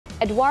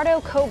Eduardo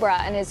Kobra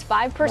and his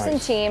 5-person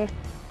team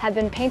have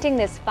been painting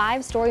this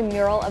 5-story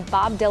mural of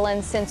Bob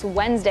Dylan since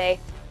Wednesday,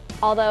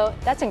 although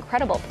that's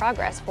incredible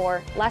progress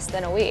for less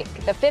than a week.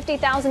 The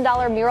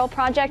 $50,000 mural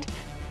project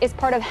is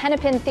part of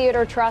Hennepin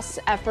Theater Trust's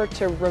effort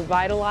to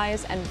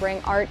revitalize and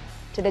bring art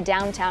to the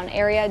downtown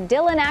area.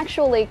 Dylan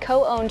actually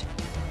co-owned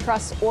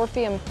Trust's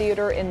Orpheum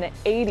Theater in the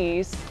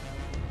 80s.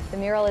 The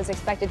mural is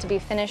expected to be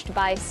finished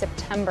by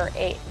September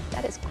 8th.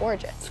 That is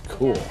gorgeous. It's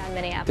cool. Downtown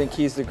Minneapolis. I think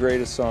he's the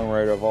greatest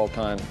songwriter of all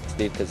time,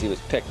 Steve, because he was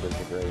picked as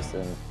the greatest.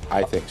 And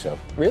I think so.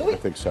 Really? I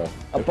think so.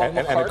 Above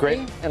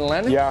McCartney and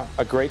Lennon? Yeah,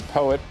 a great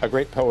poet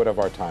of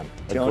our time.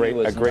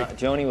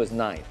 Joni was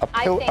ninth.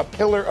 A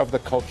pillar of the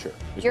culture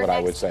is what I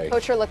would say. Your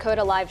next Coach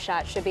Lakota live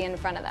shot should be in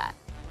front of that.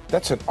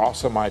 That's an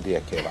awesome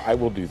idea, Kayla. I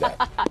will do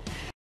that.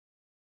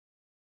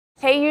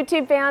 Hey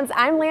YouTube fans,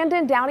 I'm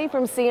Landon Dowdy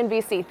from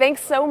CNBC.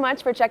 Thanks so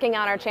much for checking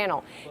out our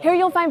channel. Here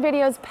you'll find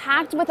videos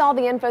packed with all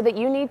the info that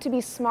you need to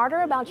be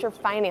smarter about your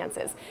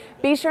finances.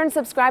 Be sure and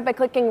subscribe by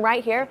clicking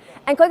right here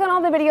and click on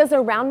all the videos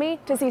around me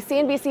to see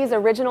CNBC's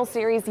original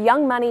series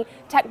Young Money,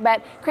 Tech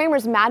Bet,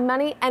 Kramer's Mad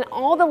Money, and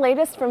all the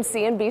latest from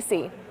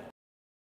CNBC.